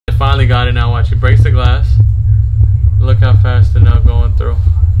finally got it now. Watch, it breaks the glass. Look how fast they're now going through.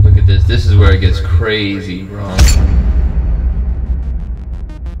 Look at this. This is where it gets crazy, bro.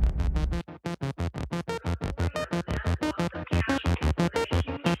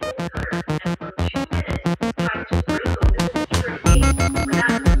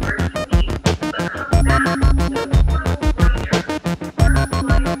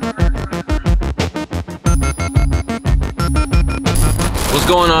 What's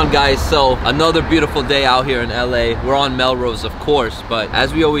going on, guys? So another beautiful day out here in LA. We're on Melrose, of course, but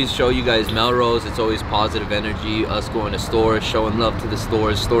as we always show you guys, Melrose, it's always positive energy, us going to stores, showing love to the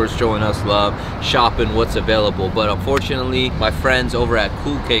stores, stores showing us love, shopping what's available. But unfortunately, my friends over at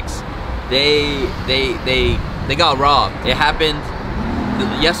Cool Kicks, they got robbed. It happened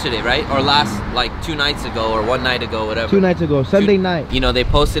yesterday, right? Or last, like 2 nights ago, or 1 night ago, whatever. 2 nights ago, Sunday night. You know, they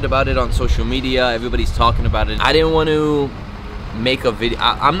posted about it on social media. Everybody's talking about it. I didn't want to make a video.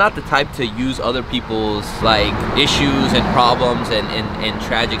 I'm not the type to use other people's like issues and problems and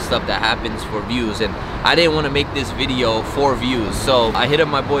tragic stuff that happens for views, and I didn't want to make this video for views. So I hit up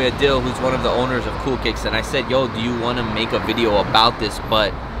my boy Adil, who's one of the owners of Cool Kicks, and I said, yo, do you want to make a video about this?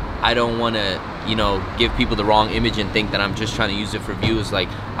 But I don't want to, you know, give people the wrong image and think that I'm just trying to use it for views. Like,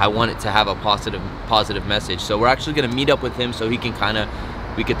 I want it to have a positive message. So we're actually gonna meet up with him so he can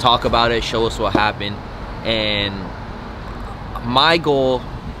we could talk about it, show us what happened. And my goal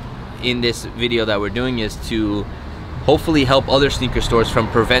in this video that we're doing is to hopefully help other sneaker stores from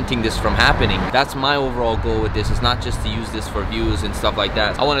preventing this from happening. That's my overall goal with this. It's not just to use this for views and stuff like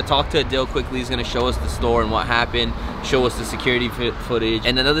that. I want to talk to Adil quickly. He's going to show us the store and what happened, show us the security footage.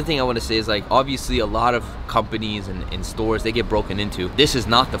 And another thing I want to say is, like, obviously a lot of companies and stores, they get broken into. This is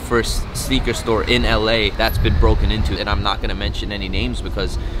not the first sneaker store in LA that's been broken into, and I'm not going to mention any names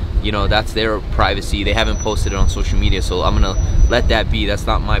because, you know, that's their privacy. They haven't posted it on social media, so I'm gonna let that be. That's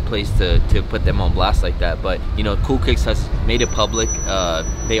not my place to put them on blast like that. But, you know, Cool Kicks has made it public.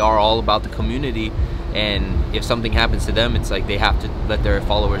 They are all about the community, and if something happens to them, it's like they have to let their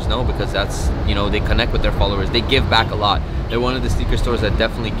followers know, because that's, you know, they connect with their followers. They give back a lot. They're one of the sneaker stores that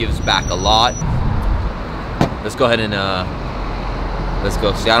definitely gives back a lot. Let's go ahead and let's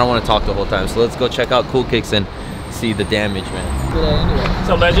go. See, I don't want to talk the whole time, so let's go check out Cool Kicks and see the damage, man. What's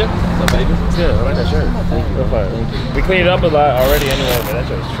up, legend? What's up, baby? It's good. I like that shirt. Thank you. Thank you. We cleaned it up a lot already anyway, but that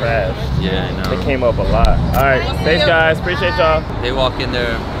shirt was trash. Yeah, I know. It came up a lot. All right, thanks, guys. Appreciate y'all. They walk in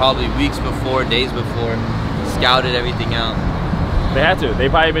there probably weeks before, days before, scouted everything out. They had to. They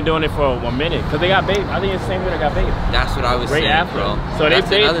probably been doing it for 1 minute because they got Bape. I think it's the same way they got Bape. That's what I was saying, after. bro. So they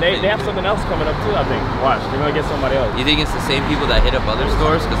have something else coming up too, I think. Watch, they're gonna get somebody else. You think it's the same people that hit up other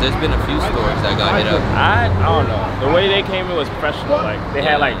stores? Because there's been a few stores that got hit up. I don't know. The way they came in was professional. Like, they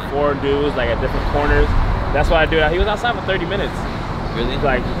had like 4 dudes like at different corners. That's why I do that. He was outside for 30 minutes. Really?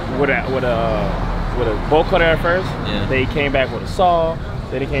 Like with a bolt cutter at first. Yeah. They came back with a saw.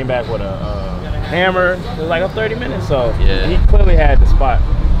 Then he came back with a hammer. It was like up 30 minutes. So yeah, he clearly had the spot.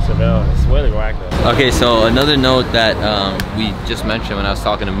 So it's really whack though. Okay, so another note that we just mentioned when I was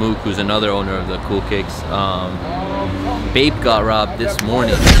talking to Mook, who's another owner of the Cool Kicks, Bape got robbed this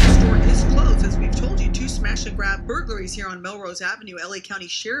morning. The store is closed. As we've told you, 2 smash and grab burglaries here on Melrose Avenue. LA County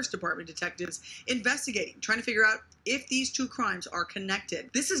Sheriff's Department detectives investigating, trying to figure out if these 2 crimes are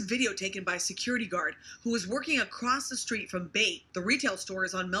connected. This is video taken by a security guard who was working across the street from Bape. The retail store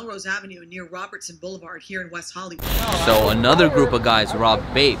is on Melrose Avenue near Robertson Boulevard here in West Hollywood. So another group of guys robbed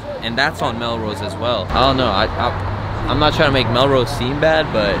Bape, and that's on Melrose as well. I don't know. I'm not trying to make Melrose seem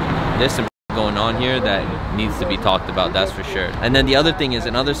bad, but there's some going on here that needs to be talked about, that's for sure. And then the other thing is,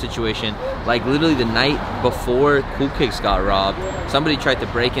 another situation, like literally the night before Cool Kicks got robbed, somebody tried to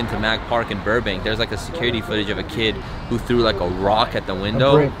break into Mag Park in Burbank. There's like a security footage of a kid who threw like a rock at the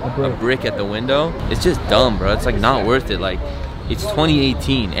window, a brick at the window. It's just dumb, bro. It's like not worth it. Like, it's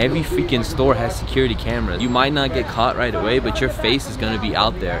 2018. Every freaking store has security cameras. You might not get caught right away, but your face is gonna be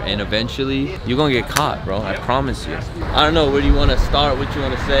out there, and eventually you're gonna get caught, bro. I promise you. I don't know, where do you want to start? What you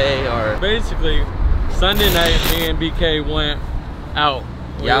want to say? Or basically, Sunday night, me and BK went out.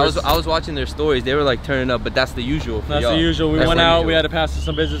 Yeah, I was watching their stories. They were like turning up, but that's the usual. That's the usual. We went out. We had to pass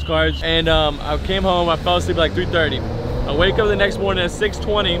some business cards, and I came home. I fell asleep at like 3:30. I wake up the next morning at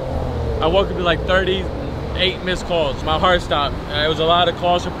 6:20. I woke up to like 38 missed calls. My heart stopped. It was a lot of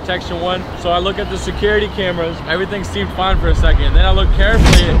calls for protection 1. So I look at the security cameras. Everything seemed fine for a second. Then I look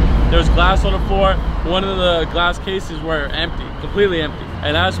carefully. There's glass on the floor. One of the glass cases were empty, completely empty.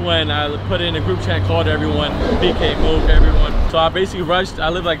 And that's when I put in a group chat, called everyone, BK, Mook, everyone. So I basically rushed. I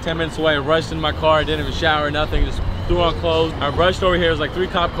live like 10 minutes away. Rushed in my car, didn't even shower, nothing. Just threw on clothes. I rushed over here. There was like 3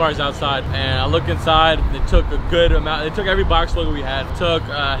 cop cars outside, and I look inside. They took a good amount. They took every box logo we had. Took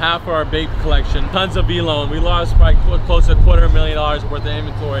half of our Bape collection. Tons of V-loan. We lost probably close to $250,000 worth of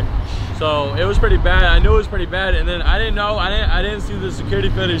inventory. So it was pretty bad. I knew it was pretty bad, and then I didn't know. I didn't see the security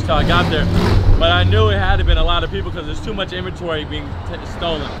footage till I got there, but I knew it had to have been a lot of people because there's too much inventory being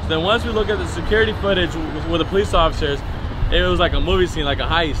stolen. So then once we look at the security footage with the police officers, it was like a movie scene, like a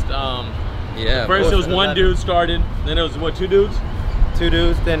heist. Yeah. First it was one dude started, then it was what, 2 dudes? 2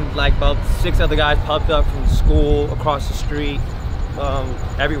 dudes, then like about 6 other guys popped up from school, across the street,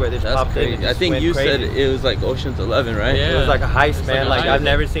 everywhere. They just popped in. I think you said it was like Ocean's 11, right? Yeah. It was like a heist, man. Like I've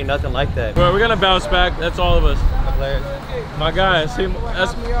never seen nothing like that. Well, we're gonna bounce back. That's all of us. My guy, see,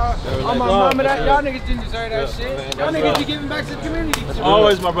 that's Oh my mama, that y'all niggas didn't deserve that shit. Y'all niggas be giving back to the community.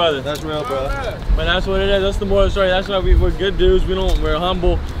 always my brother. That's real, bro. But that's what it is. That's the moral of the story. That's why we're good dudes. We're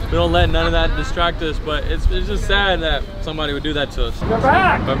humble. We don't let none of that distract us. But it's just sad that somebody would do that to us. We're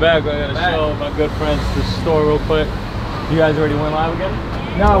back. We're back. We're gonna show my good friends the store real quick. You guys already went live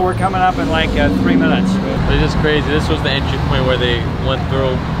again? No, we're coming up in like 3 minutes. It's just crazy. This was the entry point where they went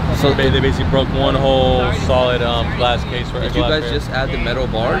through. So they basically broke one whole solid glass case. Did you guys just add the metal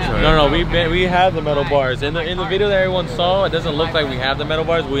bars? Or? No, we have the metal bars. In the video that everyone saw, it doesn't look like we have the metal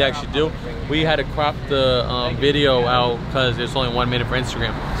bars. We actually do. We had to crop the video out because it's only 1 minute for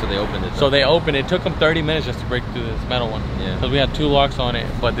Instagram. So they opened it. So they opened it. It took them 30 minutes just to break through this metal one. Yeah. Because we had 2 locks on it,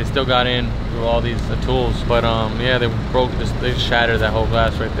 but they still got in through all these tools. But yeah, they broke this. They shattered that whole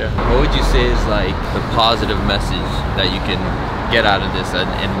glass right there. What would you say is like the positive message that you can get out of this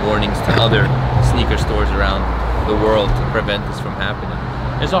and warnings to other sneaker stores around the world to prevent this from happening?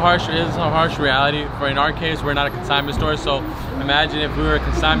 It's a harsh reality. In our case, we're not a consignment store, so imagine if we were a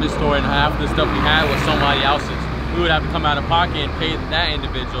consignment store and half of the stuff we had was somebody else's. We would have to come out of pocket and pay that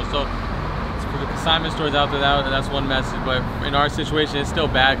individual. So for the consignment stores out there, that's one message. But in our situation, it's still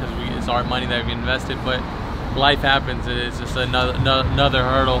bad because it's our money that we invested. But life happens. It's just another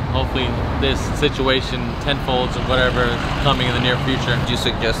hurdle. Hopefully this situation tenfolds or whatever is coming in the near future. Do you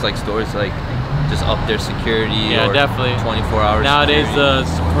suggest like stores like just up their security? Yeah, or definitely. 24 hours nowadays security? The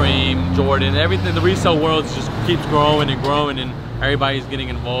Supreme, Jordan, everything, the resale world just keeps growing and growing, and everybody's getting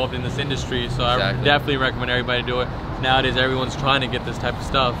involved in this industry. So I definitely recommend everybody do it. Nowadays everyone's trying to get this type of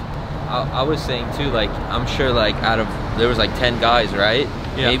stuff. I was saying too, like I'm sure like there was like 10 guys, right?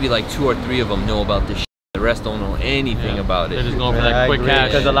 Yeah. Maybe like 2 or 3 of them know about this shit. The rest don't know anything about it. They're just going for that quick cash.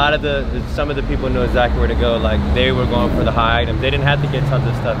 Because a lot of some of the people knew exactly where to go. Like they were going for the high item. They didn't have to get tons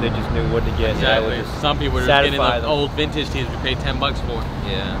of stuff. They just knew what to get. Exactly. Some people were just getting the old vintage tees we paid 10 bucks for.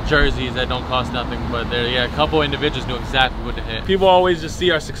 Yeah. Jerseys that don't cost nothing, but a couple individuals knew exactly what to hit. People always just see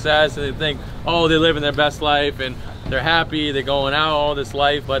our success and they think, oh, they're living their best life and they're happy, they're going out all this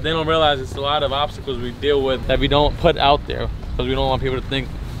life, but they don't realize it's a lot of obstacles we deal with that we don't put out there because we don't want people to think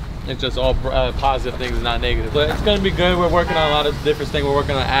it's just all positive things, not negative. But it's gonna be good. We're working on a lot of different things. We're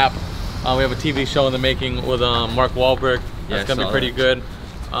working on an app. We have a TV show in the making with Mark Wahlberg. That's gonna be pretty good.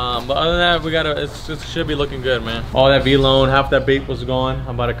 But other than that, it should be looking good, man. All that V-loan, half that Bape was gone.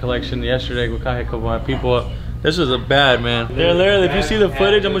 I bought a collection yesterday. We got a couple of people up. This was a bad, man. They're literally, if you see the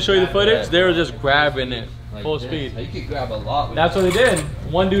footage, I'm gonna show you the footage. They were just grabbing it. Like full speed. You could grab a lot with That's what they did.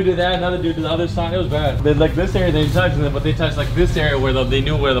 One dude did that, another dude did the other side. It was bad. They like this area they touched, but they touched like this area where they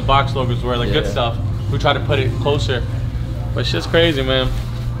knew where the box logos were, like good stuff. We tried to put it closer, but it's just crazy, man.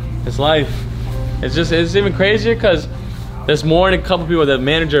 It's life. It's even crazier because this morning a couple people, the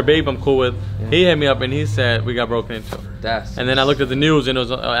manager Bape I'm cool with, he hit me up and he said we got broken into. And then I looked at the news and it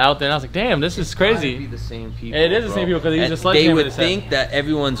was out there and I was like, damn, this is crazy. Be the same people, it is the same people because he's just like they would think that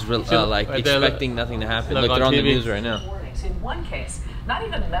everyone's like expecting nothing to happen. Look, they're on the news right now. In one case, not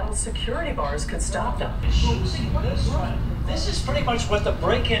even metal security bars could stop them. This is pretty much what the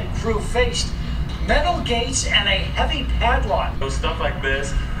break-in crew faced. Metal gates and a heavy padlock. So stuff like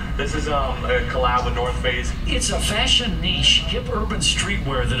this. This is a collab with North Face. It's a fashion niche, hip urban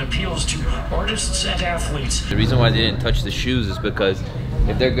streetwear that appeals to artists and athletes. The reason why they didn't touch the shoes is because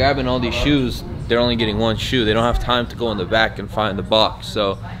if they're grabbing all these shoes, they're only getting one shoe. They don't have time to go in the back and find the box.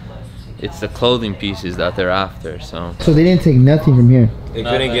 So it's the clothing pieces that they're after. So they didn't take nothing from here. They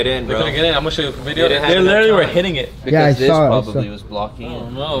couldn't get in, bro. They couldn't get in. I'm gonna show you the video. They literally were hitting it. Because this probably was blocking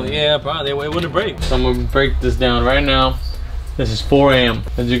it. Oh, yeah, probably. It wouldn't break. So I'm gonna break this down right now. This is 4 a.m.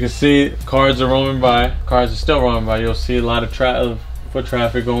 As you can see, cars are roaming by. Cars are still roaming by. You'll see a lot of foot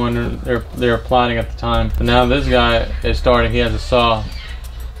traffic going. They're plotting at the time. And now this guy is starting. He has a saw,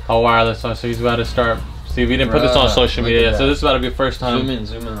 a wireless saw. So he's about to start. See, we didn't put this on social media yet. So this is about to be the first time. Zoom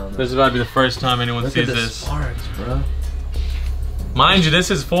in on this is about to be the first time anyone sees this. Sparks, bro. Mind you, this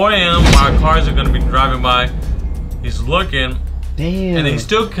is 4 a.m. Our cars are going to be driving by. He's looking. Damn. And he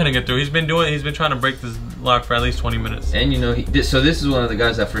still couldn't get through. He's been trying to break this lock for at least 20 minutes. And you know, so this is one of the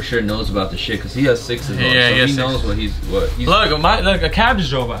guys that for sure knows about the shit because he has 6 as well. Yeah, so he knows what he's. Look, a cab just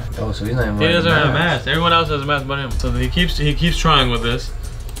drove by. Oh, so he's not even He doesn't have a mask. Everyone else has a mask but him. So he keeps trying with this.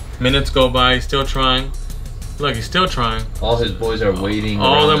 Minutes go by, he's still trying. Look, he's still trying. All his boys are waiting.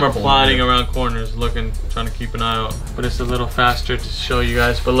 All of them are plotting around corners, looking, trying to keep an eye out. But it's a little faster to show you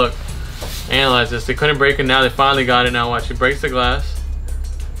guys. But look, analyze this. They couldn't break it now. They finally got it now. Watch, he breaks the glass.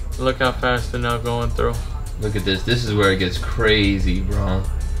 Look how fast they're now going through. Look at this. This is where it gets crazy, bro.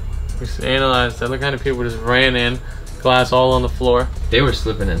 Just analyze that. Look how many people just ran in. Glass all on the floor. They were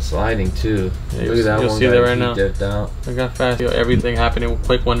slipping and sliding too. Yeah, look at that one. You'll see that right now. Dipped out. Look how fast. Everything happening in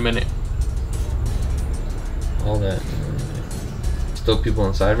quick 1 minute. All that. Still people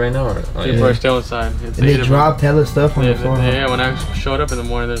inside right now? Or, people are still inside. And they dropped hella stuff on the floor. Yeah, when I showed up in the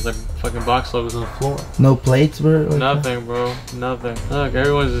morning, there's like fucking box logos on the floor. No plates, bro? Like nothing, bro. Nothing. Look,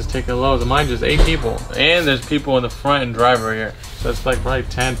 everyone's just taking loads. Mine just 8 people. And there's people in the front and driver here. So it's like probably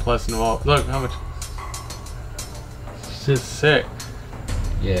 10 plus involved. Look how much. It's just sick.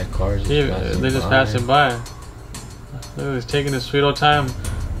 Yeah, cars they're just passing by. Look, he's taking his sweet old time.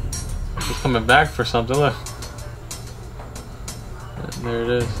 He's coming back for something. Look. There it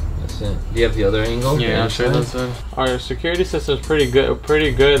is. That's it. Do you have the other angle? Yeah, I'll show you this one. Our security system's pretty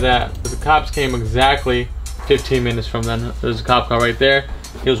good that the cops came exactly 15 minutes from then. There's a cop car right there.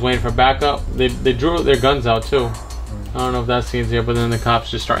 He was waiting for backup. They drew their guns out too. I don't know if that scene's here, but then the cops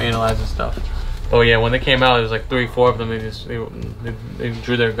just start analyzing stuff. Oh yeah, when they came out, there was like 3-4 of them. They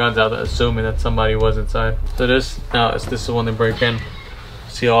drew their guns out, assuming that somebody was inside. So this is the one they break in.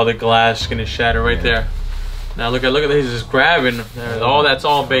 See all the glass gonna shatter right there. Now look at he's just grabbing. That's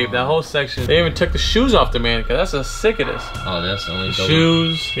all Bape. That whole section. They even took the shoes off the mannequin. That's the sickest. Oh, that's the only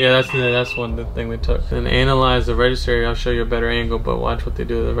shoes. Yeah, that's one the thing they took. And analyze the register area. I'll show you a better angle, but watch what they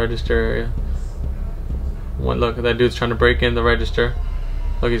do to the register area. Look, that dude's trying to break in the register.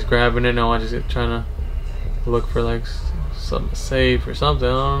 Look, he's grabbing it. Now he's trying to look for like something safe or something.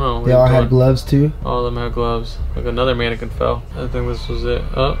 I don't know. They all had gloves too? All of them had gloves. Look, another mannequin fell. I think this was it.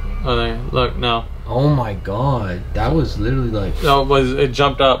 Oh, look now. Oh my god, that was literally like... No, it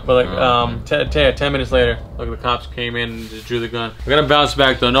jumped up, but like 10 minutes later, look, the cops came in and just drew the gun. We're gonna bounce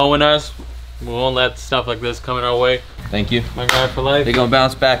back though, knowing us, we won't let stuff like this come in our way. Thank you. My guy for life. They're gonna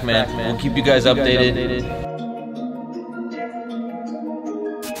bounce back, man. We'll keep you guys updated.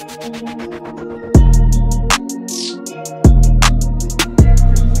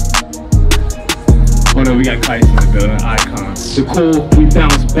 Oh no, we got Kais in the building, icon. So cool, we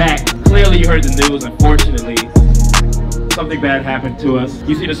bounced back. Clearly you heard the news, unfortunately. Something bad happened to us.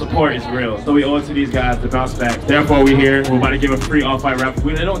 You see the support is real. So we owe it to these guys to bounce back. Therefore we're here. We're about to give a free off-white raffle.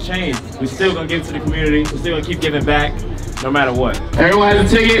 They don't change. We're still gonna give it to the community. We're still gonna keep giving back, no matter what. Everyone has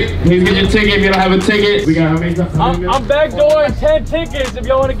a ticket. Please get your ticket if you don't have a ticket. We got how many? I'm backdooring 10 tickets if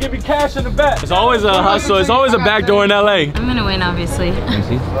y'all want to give me cash in the bet. It's always a hustle. It's always a backdoor in LA. I'm gonna win, obviously.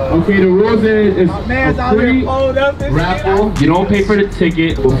 Okay, the rules is a free raffle. You don't pay for the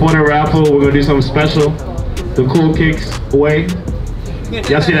ticket. Before the raffle, we're gonna do something special. The cool kicks away.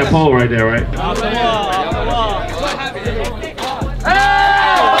 Y'all see that pole right there, right?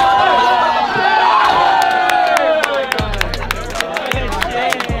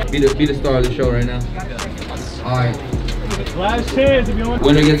 Be the star of the show right now. Alright. Last chance if you want.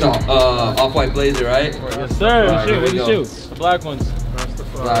 Winner gets an off-white blazer, right? Yes, sir. Right, Where's the shoes? The black ones.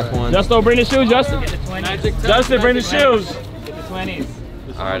 Black ones. Justin, bring the shoes, Justin. Justin, bring the shoes. Get the 20s.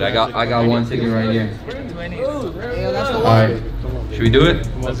 Alright, I got one ticket right here. 20s. Alright. Should we do it?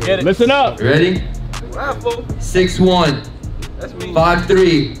 Let's get it. Listen up. Ready? 6-1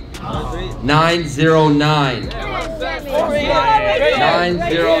 5-3 909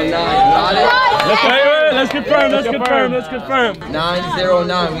 909. Got it? Let's confirm.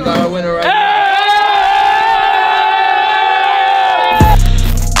 909. We got our winner right now.